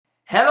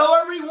Hello,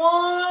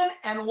 everyone,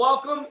 and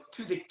welcome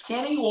to the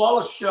Kenny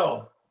Wallace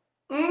Show.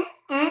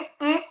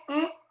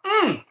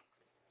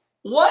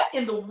 What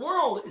in the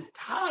world is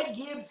Ty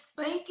Gibbs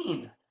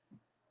thinking?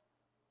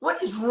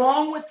 What is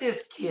wrong with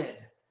this kid?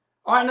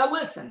 All right, now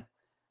listen,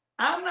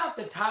 I'm not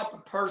the type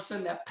of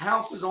person that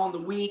pounces on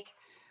the weak.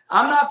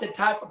 I'm not the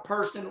type of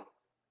person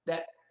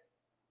that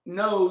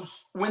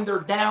knows when they're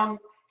down,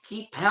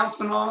 keep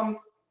pouncing on them.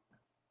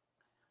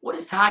 What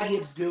is Ty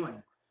Gibbs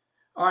doing?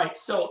 All right,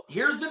 so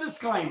here's the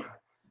disclaimer.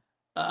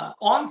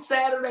 On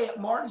Saturday at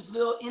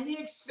Martinsville in the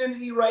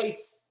Xfinity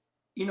race,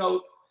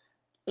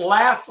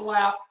 last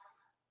lap,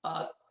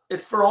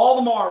 it's for all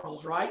the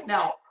marbles, right?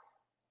 Now,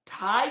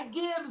 Ty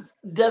Gibbs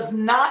does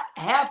not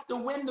have to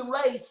win the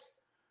race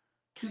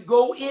to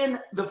go in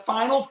the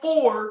final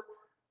four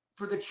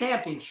for the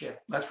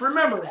championship. Let's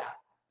remember that.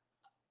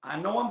 I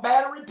know I'm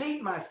bad at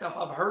repeating myself.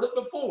 I've heard it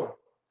before.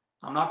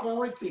 I'm not going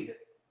to repeat it.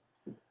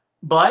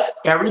 But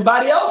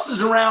everybody else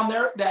is around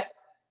there that,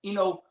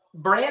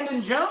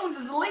 Brandon Jones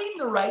is leading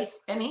the race,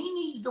 and he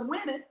needs to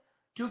win it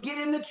to get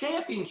in the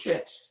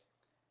championships.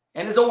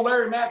 And as old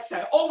Larry Mack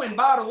said, oh, and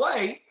by the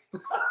way,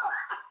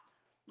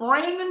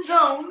 Brandon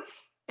Jones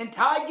and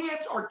Ty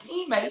Gibbs are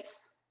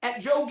teammates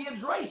at Joe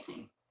Gibbs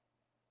Racing.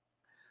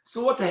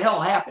 So what the hell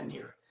happened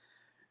here?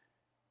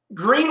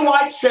 Green,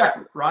 white,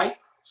 checkered, right?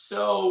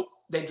 So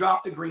they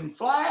dropped the green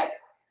flag.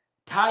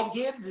 Ty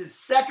Gibbs is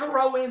second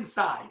row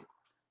inside.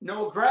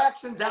 Noah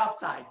Gragson's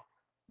outside.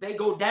 They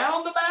go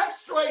down the back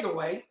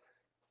straightaway,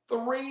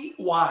 3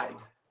 wide.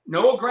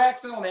 Noah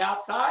Gragson on the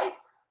outside,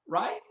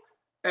 right?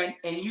 And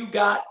you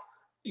got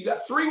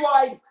 3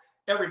 wide,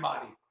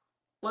 everybody.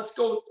 Let's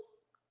go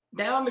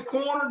down the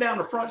corner, down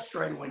the front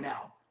straightaway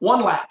now.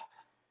 1 lap.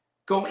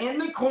 Go in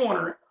the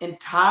corner, and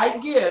Ty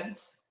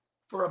Gibbs,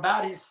 for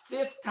about his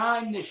 5th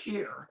time this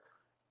year,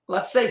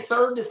 let's say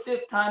 3rd to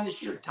 5th time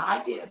this year,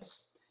 Ty Gibbs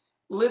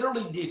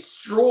literally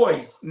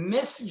destroys,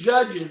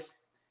 misjudges,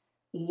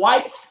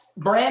 wipes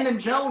Brandon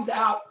Jones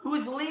out, who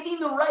is leading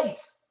the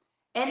race.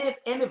 And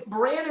if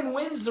Brandon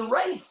wins the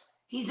race,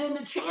 he's in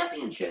the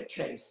championship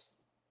chase.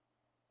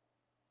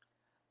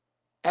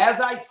 As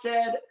I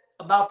said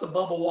about the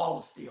Bubba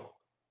Wallace deal,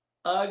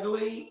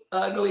 ugly,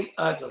 ugly,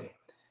 ugly.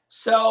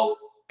 So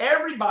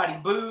everybody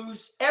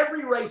boos.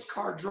 Every race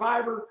car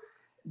driver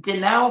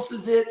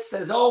denounces it,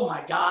 says, oh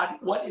my God,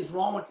 what is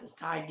wrong with this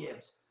Ty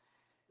Gibbs?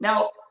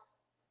 Now,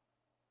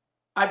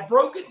 I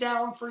broke it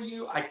down for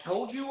you. I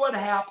told you what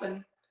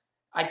happened.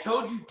 I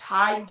told you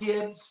Ty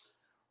Gibbs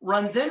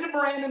runs into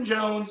Brandon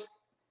Jones,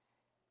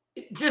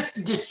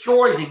 just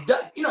destroys him.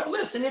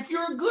 Listen, if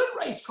you're a good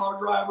race car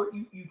driver,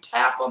 you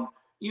tap him,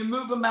 you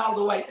move him out of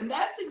the way. And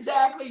that's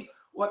exactly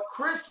what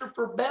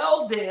Christopher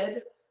Bell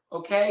did,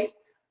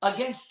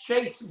 against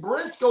Chase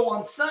Briscoe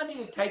on Sunday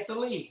to take the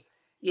lead.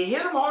 You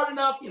hit him hard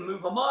enough, you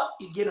move him up,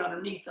 you get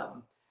underneath of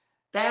him.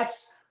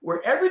 That's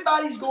where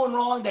everybody's going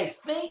wrong. They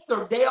think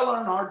they're Dale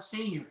Earnhardt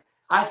Sr.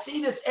 I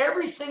see this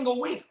every single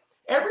week.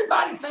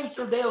 Everybody thinks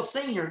they're Dale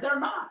Sr. They're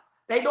not.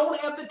 They don't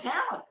have the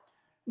talent.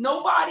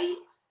 But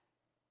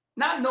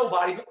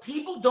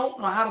people don't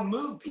know how to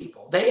move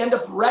people. They end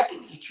up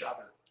wrecking each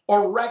other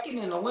or wrecking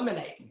and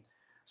eliminating.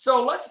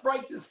 So let's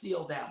break this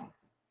deal down.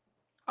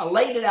 I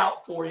laid it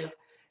out for you.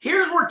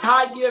 Here's where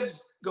Ty Gibbs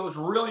goes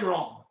really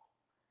wrong.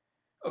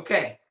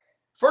 Okay,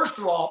 first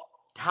of all,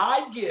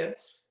 Ty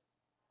Gibbs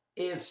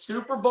is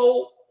Super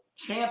Bowl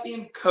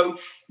champion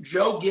coach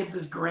Joe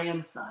Gibbs'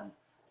 grandson.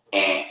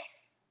 And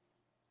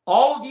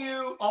all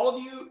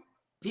of you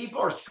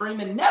people are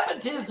screaming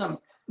nepotism,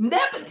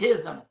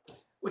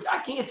 which I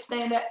can't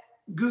stand that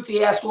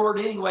goofy ass word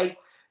anyway,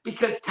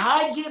 because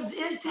Ty Gibbs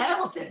is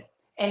talented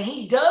and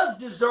he does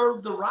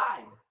deserve the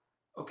ride.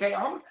 Okay,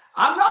 I'm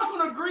not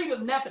going to agree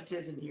with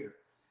nepotism here.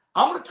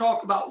 I'm going to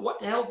talk about what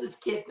the hell's this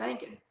kid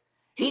thinking.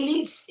 He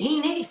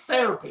needs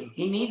therapy.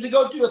 He needs to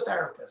go to a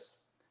therapist.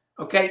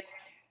 Okay,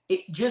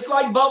 just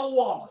like Bubba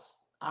Wallace.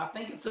 I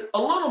think it's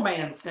a little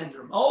man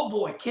syndrome. Oh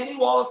boy, Kenny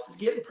Wallace is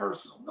getting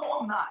personal. No,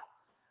 I'm not.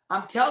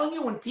 I'm telling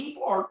you, when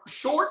people are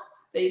short,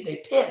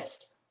 they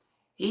pissed.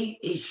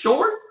 He's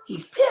short,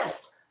 he's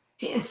pissed.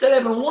 Instead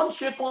of having 1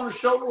 chip on his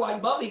shoulder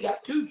like Bubba, he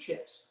got 2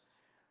 chips.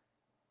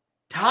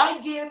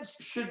 Ty Gibbs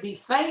should be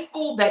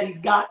thankful that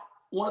he's got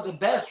one of the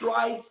best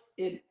rides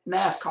in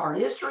NASCAR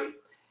history.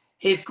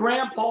 His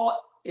grandpa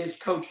is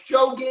Coach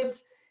Joe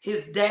Gibbs.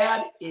 His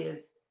dad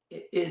is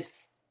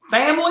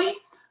family.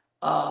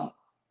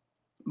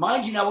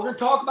 Mind you, now we're going to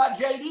talk about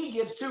J.D.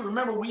 Gibbs too.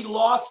 Remember, we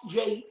lost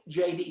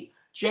J.D.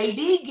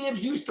 J.D.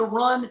 Gibbs used to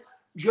run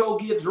Joe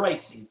Gibbs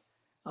Racing.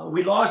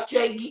 We lost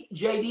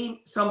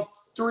J.D. some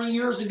 3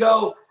 years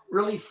ago.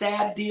 Really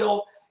sad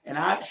deal. And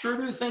I sure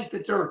do think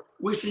that they're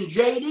wishing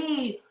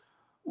J.D.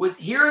 was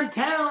here in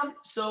town,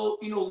 so,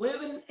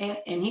 living,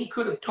 and he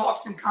could have talked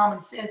some common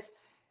sense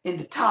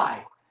into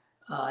Ty.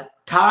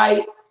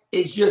 Ty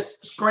is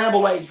just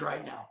scrambled eggs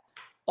right now.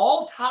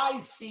 All Ty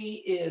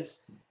see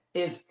is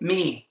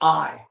me,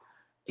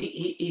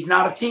 he's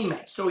not a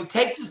teammate. So he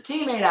takes his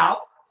teammate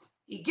out.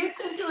 He gets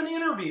into an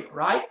interview,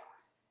 right?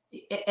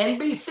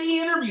 NBC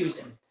interviews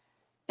him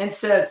and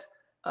says,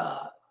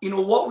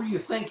 What were you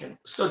thinking?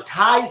 So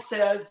Ty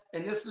says,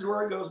 and this is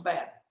where it goes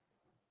bad.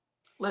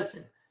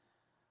 Listen,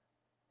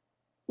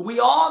 we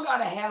all got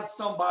to have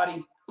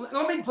somebody.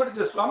 Let me put it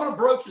this way. I'm going to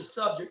broach a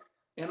subject,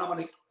 and I'm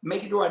going to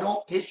make it to where I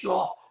don't piss you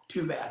off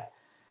too bad.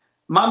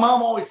 My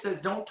mom always says,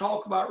 don't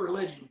talk about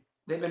religion.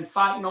 They've been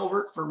fighting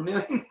over it for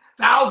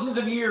thousands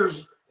of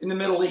years in the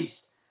Middle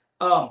East.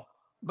 But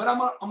I'm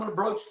going to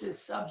broach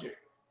this subject.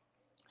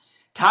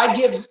 Ty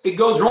Gibbs, it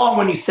goes wrong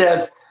when he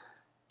says,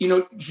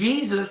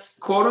 Jesus,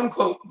 quote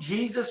unquote,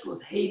 Jesus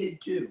was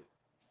hated too.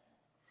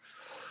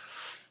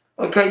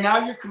 Okay,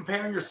 now you're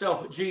comparing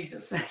yourself with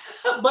Jesus.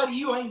 Buddy,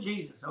 you ain't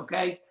Jesus,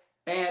 okay?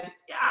 And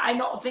I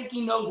don't think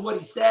he knows what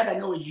he said. I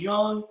know he's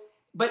young.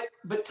 But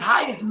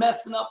Ty is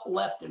messing up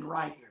left and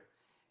right here.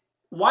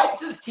 Wipes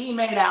his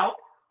teammate out,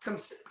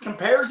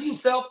 compares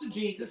himself to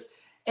Jesus.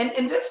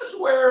 And this is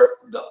where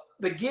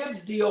the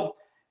Gibbs deal,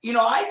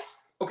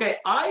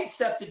 I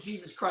accepted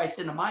Jesus Christ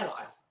into my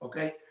life,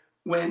 okay?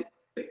 When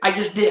I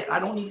just did. I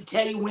don't need to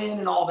tell you when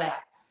and all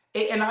that.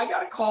 And I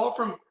got a call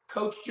from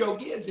Coach Joe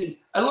Gibbs and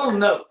a little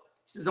note.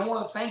 He says, I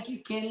want to thank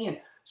you, Kenny. And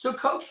so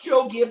Coach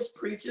Joe Gibbs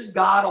preaches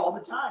God all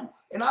the time.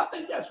 And I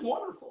think that's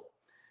wonderful.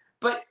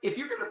 But if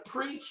you're going to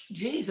preach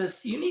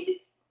Jesus, you need to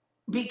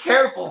be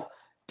careful,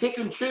 pick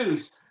and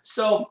choose.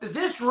 So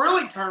this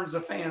really turns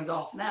the fans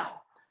off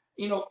now.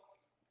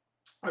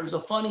 There's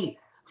a funny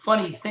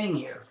thing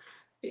here.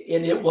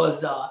 And it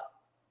was, the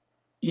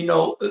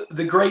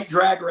great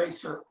drag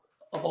racer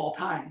of all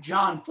time,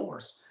 John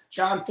Force.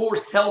 John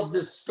Force tells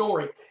this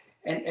story.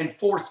 And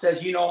Force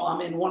says, I'm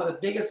in one of the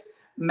biggest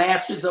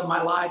matches of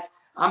my life.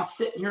 I'm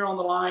sitting here on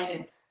the line,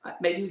 and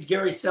maybe it's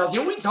Gary Sells.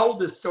 We told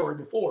this story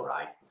before,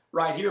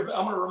 right here, but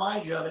I'm going to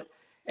remind you of it.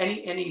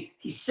 And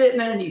he's sitting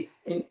there,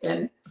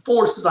 and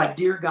Force is like,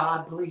 dear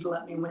God, please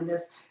let me win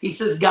this. He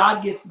says,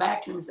 God gets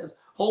back to him and says,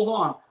 hold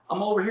on,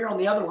 I'm over here on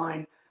the other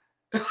line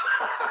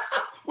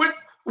with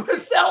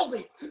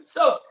Selzy.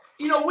 So,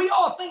 we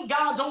all think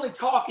God's only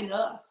talking to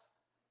us,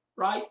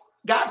 right?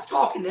 God's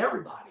talking to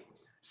everybody.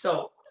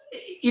 So,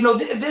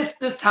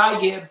 this Ty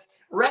Gibbs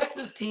wrecks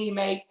his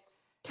teammate,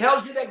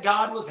 tells you that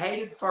God was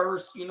hated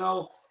first,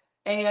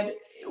 and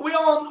we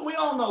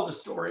all know the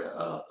story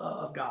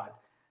of God.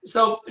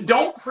 So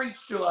don't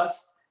preach to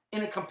us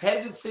in a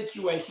competitive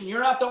situation.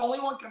 You're not the only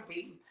one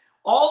competing.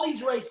 All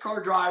these race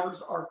car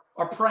drivers are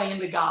praying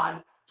to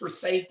God for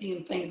safety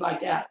and things like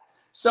that.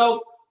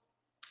 So,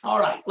 all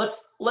right,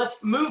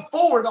 let's move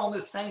forward on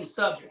this same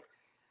subject.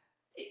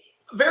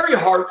 Very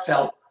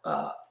heartfelt.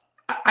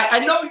 I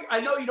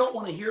know you don't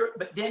want to hear it,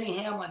 but Denny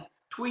Hamlin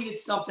tweeted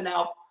something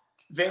out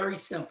very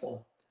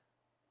simple.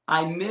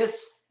 I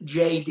miss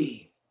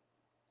JD.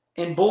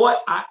 And boy,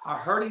 I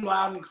heard him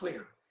loud and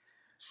clear.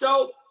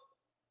 So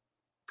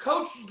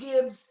Coach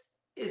Gibbs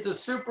is a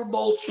Super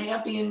Bowl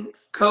champion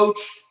coach.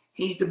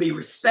 He's to be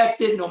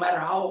respected no matter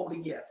how old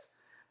he gets.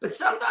 But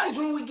sometimes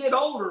when we get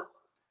older,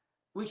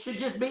 we should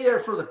just be there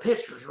for the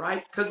pictures,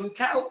 right? Because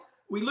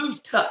we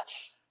lose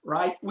touch,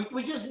 right?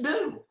 We just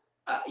do.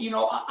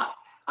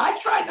 I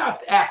try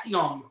not to act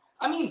young.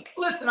 I mean,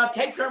 listen, I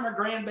take care of my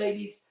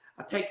grandbabies.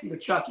 I take them to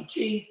Chuck E.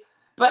 Cheese.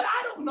 But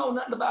I don't know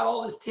nothing about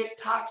all this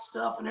TikTok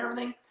stuff and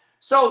everything.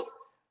 So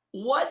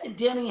what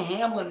Denny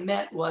Hamlin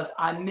meant was,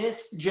 I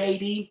miss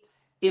JD.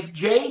 If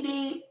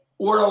JD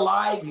were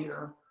alive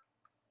here,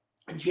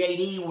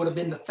 JD would have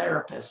been the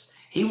therapist.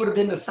 He would have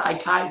been the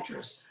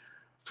psychiatrist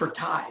for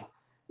Ty.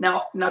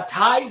 Now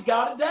Ty's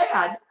got a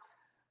dad,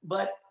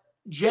 but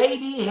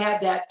JD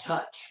had that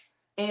touch.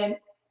 And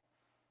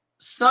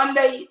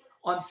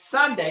on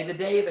Sunday, the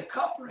day of the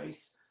Cup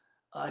race,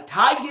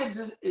 Ty Gibbs,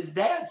 his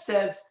dad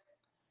says,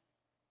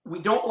 we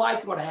don't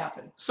like what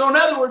happened. So in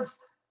other words,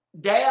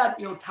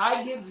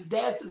 Ty Gibbs'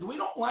 dad says,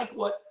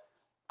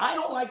 I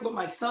don't like what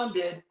my son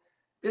did.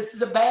 This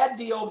is a bad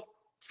deal.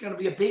 It's going to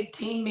be a big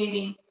team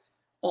meeting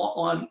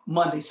on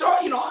Monday. So,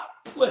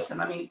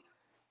 listen, I mean,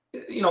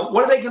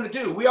 what are they going to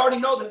do? We already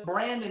know that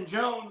Brandon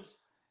Jones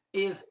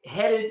is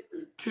headed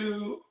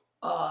to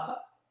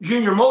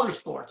Junior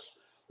Motorsports,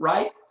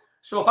 right?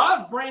 So if I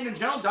was Brandon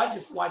Jones, I'd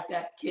just wipe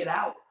that kid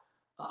out.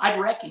 I'd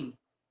wreck him.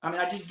 I mean,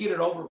 I'd just get it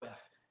over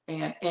with.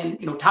 And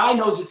Ty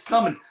knows it's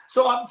coming.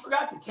 So I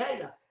forgot to tell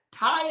you,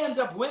 Ty ends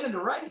up winning the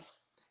race,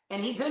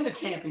 and he's in the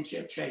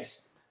championship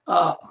chase.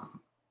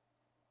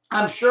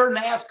 I'm sure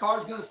NASCAR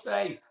is going to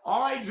say,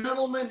 all right,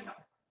 gentlemen.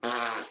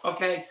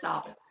 Okay,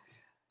 stop it.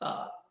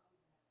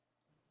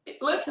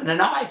 Listen,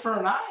 an eye for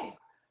an eye.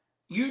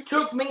 You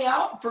took me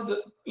out for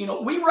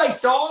we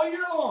raced all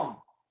year long,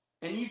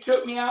 and you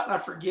took me out, and I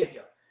forgive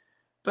you.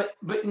 But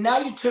now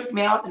you took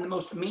me out in the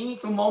most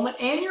meaningful moment,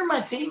 and you're my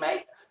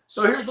teammate.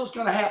 So here's what's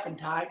going to happen,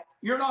 Ty.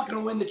 You're not going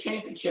to win the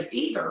championship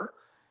either,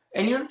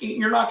 and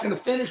you're not going to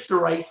finish the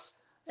race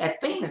at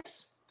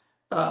Phoenix.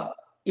 I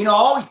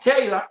always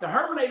tell you, the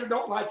Herminator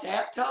don't like to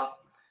act tough,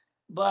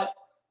 but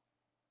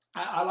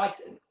I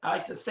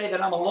like to say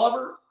that I'm a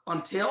lover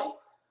until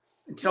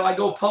I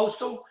go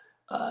postal.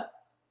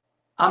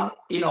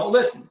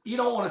 Listen, you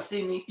don't want to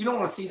see me. You don't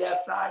want to see that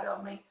side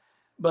of me,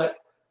 but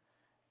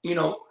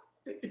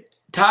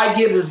Ty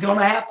Gibbs is going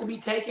to have to be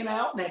taken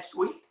out next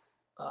week.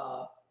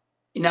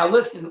 Now,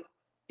 listen,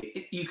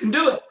 you can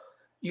do it.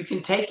 You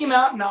can take him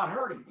out and not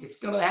hurt him. It's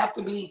going to have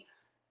to be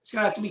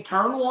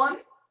turn one.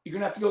 You're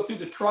going to have to go through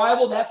the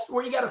tribal. That's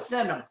where you got to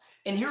send him.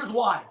 And here's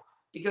why.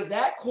 Because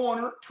that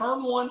corner,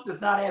 turn one,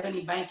 does not have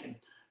any banking.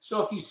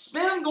 So if you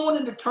spin him going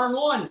into turn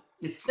one,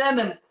 you send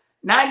him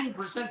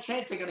 90%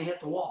 chance they're going to hit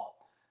the wall.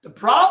 The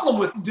problem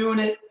with doing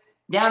it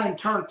down in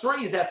turn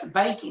three is that's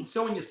banking.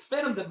 So when you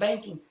spin them, the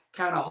banking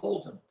kind of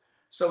holds them.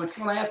 So it's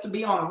going to have to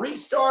be on a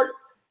restart.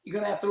 You're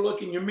going to have to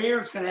look in your mirror.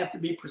 It's going to have to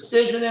be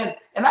precision. And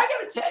I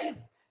got to tell you,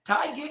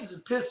 Ty Gibbs has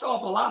pissed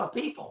off a lot of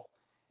people.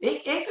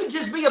 It could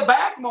just be a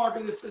back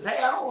marker that says, hey,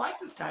 I don't like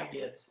this Ty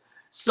Gibbs.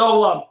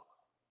 So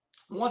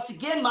once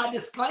again, my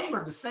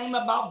disclaimer, the same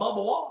about Bubba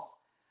Wallace.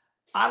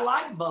 I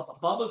like Bubba.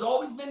 Bubba's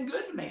always been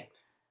good to me.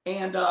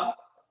 And,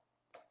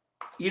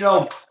 you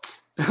know,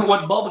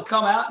 what Bubba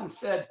come out and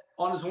said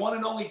on his one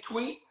and only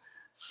tweet,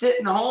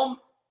 sitting home,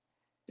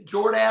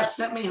 Jordache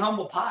sent me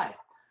humble pie.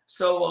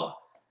 So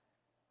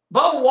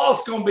Bubba Wallace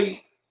is going to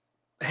be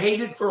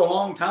hated for a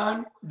long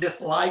time,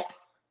 disliked.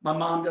 My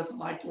mom doesn't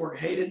like the word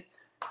hated.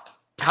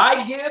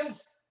 Ty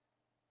Gibbs,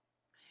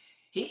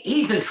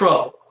 he's in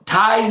trouble.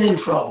 Ty's in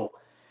trouble.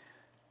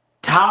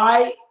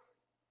 Ty,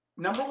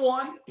 number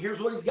one,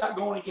 here's what he's got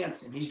going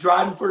against him. He's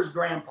driving for his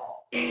grandpa.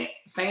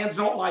 Fans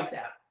don't like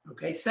that.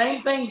 Okay,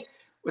 same thing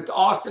with the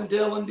Austin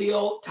Dillon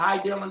deal,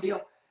 Ty Dillon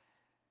deal.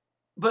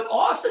 But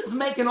Austin's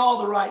making all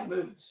the right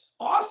moves.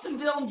 Austin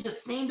Dillon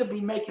just seemed to be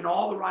making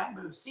all the right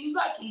moves. Seems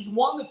like he's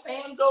won the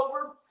fans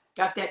over,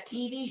 got that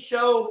TV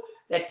show.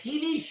 That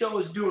TV show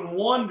is doing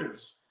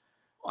wonders.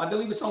 I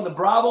believe it's on the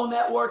Bravo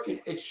network.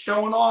 It's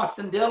showing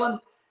Austin Dillon.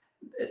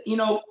 You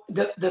know,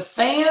 the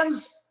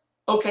fans,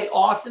 okay,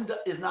 Austin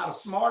is not a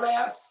smart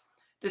ass.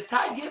 This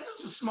Ty Gibbs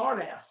is a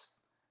smart ass.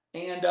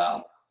 And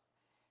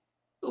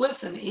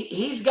listen,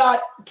 he's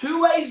got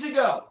two ways to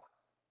go,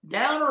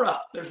 down or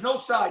up. There's no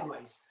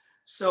sideways.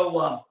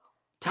 So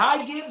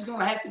Ty Gibbs is going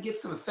to have to get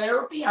some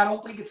therapy. I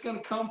don't think it's going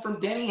to come from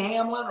Denny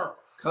Hamlin or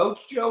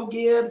Coach Joe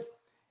Gibbs.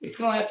 It's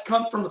going to have to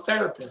come from a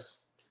therapist.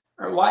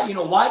 Or why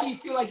do you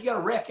feel like you got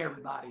to wreck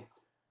everybody?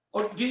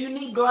 Or do you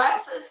need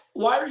glasses?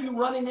 Why are you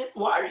running it?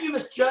 Why are you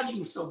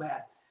misjudging so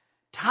bad?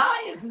 Ty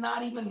is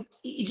not even,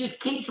 he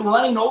just keeps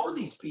running over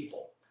these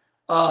people.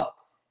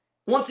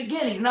 Once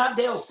again, he's not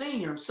Dale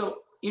Sr.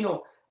 So, you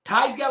know,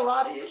 Ty's got a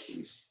lot of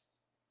issues.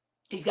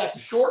 He's got the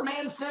short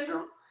man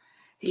syndrome.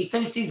 He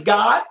thinks he's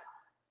God.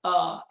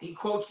 He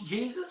quotes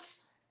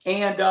Jesus.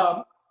 And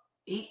the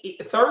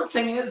third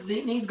thing is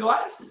he needs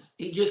glasses.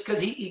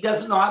 Because he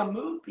doesn't know how to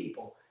move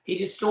people. He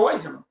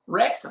destroys them,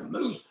 wrecks them,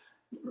 moves,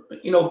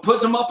 you know,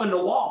 puts them up in the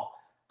wall.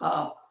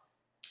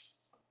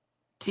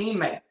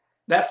 Teammate.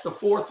 That's the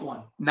fourth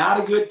one. Not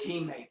a good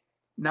teammate.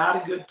 Not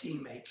a good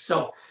teammate.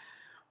 So,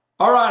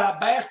 all right, I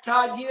bashed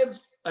Ty Gibbs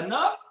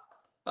enough.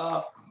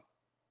 Kyle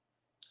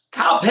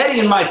Petty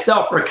and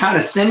myself are kind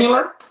of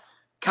similar.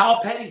 Kyle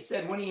Petty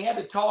said when he had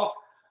to talk,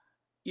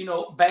 you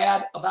know,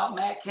 bad about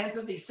Matt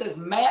Kenseth, he says,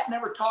 Matt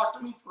never talked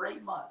to me for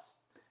 8 months.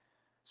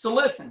 So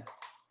listen,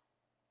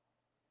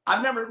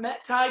 I've never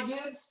met Ty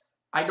Gibbs.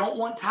 I don't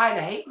want Ty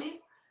to hate me,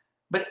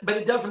 but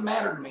it doesn't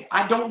matter to me.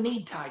 I don't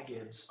need Ty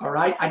Gibbs, all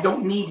right? I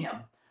don't need him.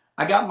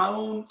 I got my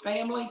own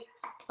family.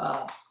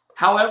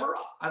 However,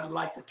 I would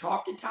like to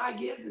talk to Ty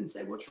Gibbs and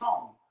say, what's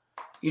wrong?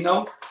 You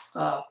know,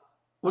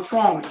 what's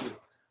wrong with you?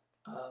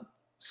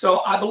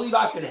 So I believe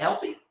I could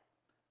help him.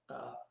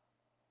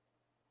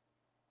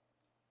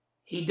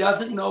 He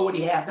doesn't know what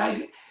he has. Now,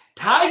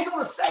 Ty's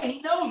going to say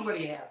he knows what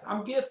he has.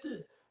 I'm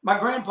gifted. My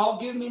grandpa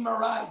gave me my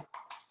ride.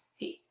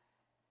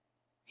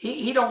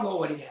 He don't know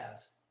what he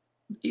has.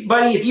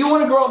 Buddy, if you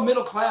want to grow up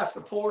middle class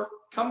to poor,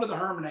 come to the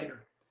Herminator.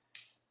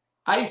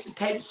 I used to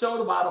tape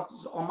soda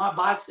bottles on my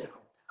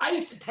bicycle.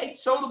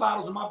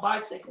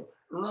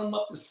 And run them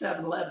up to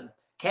 7-Eleven,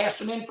 cash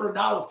them in for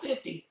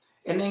 $1.50,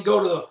 and then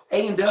go to the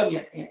A&W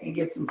and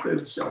get some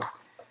food. So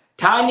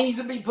Ty needs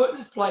to be put in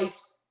his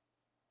place,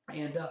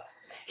 and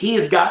he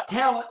has got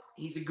talent.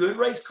 He's a good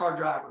race car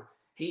driver.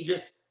 He's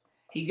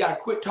got to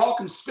quit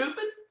talking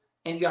stupid,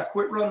 and you got to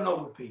quit running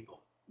over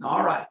people.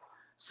 All right.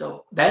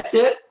 So that's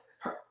it.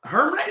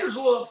 Herminator's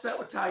a little upset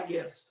with Ty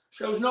Gibbs.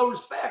 Shows no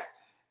respect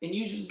and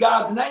uses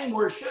God's name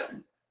where it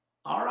shouldn't.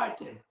 All right,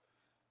 then.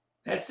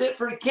 That's it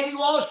for the Kenny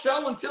Wallace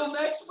Show. Until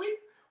next week,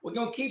 we're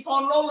going to keep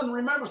on rolling.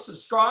 Remember,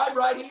 subscribe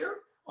right here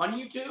on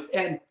YouTube.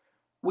 And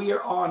we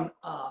are on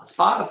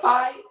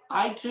Spotify,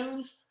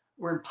 iTunes.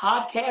 We're in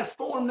podcast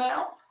form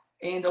now.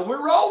 And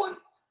we're rolling.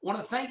 Want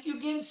to thank you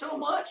again so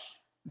much.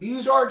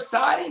 Views are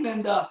exciting.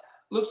 And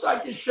looks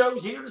like this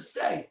show's here to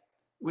stay.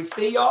 We'll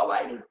see y'all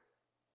later.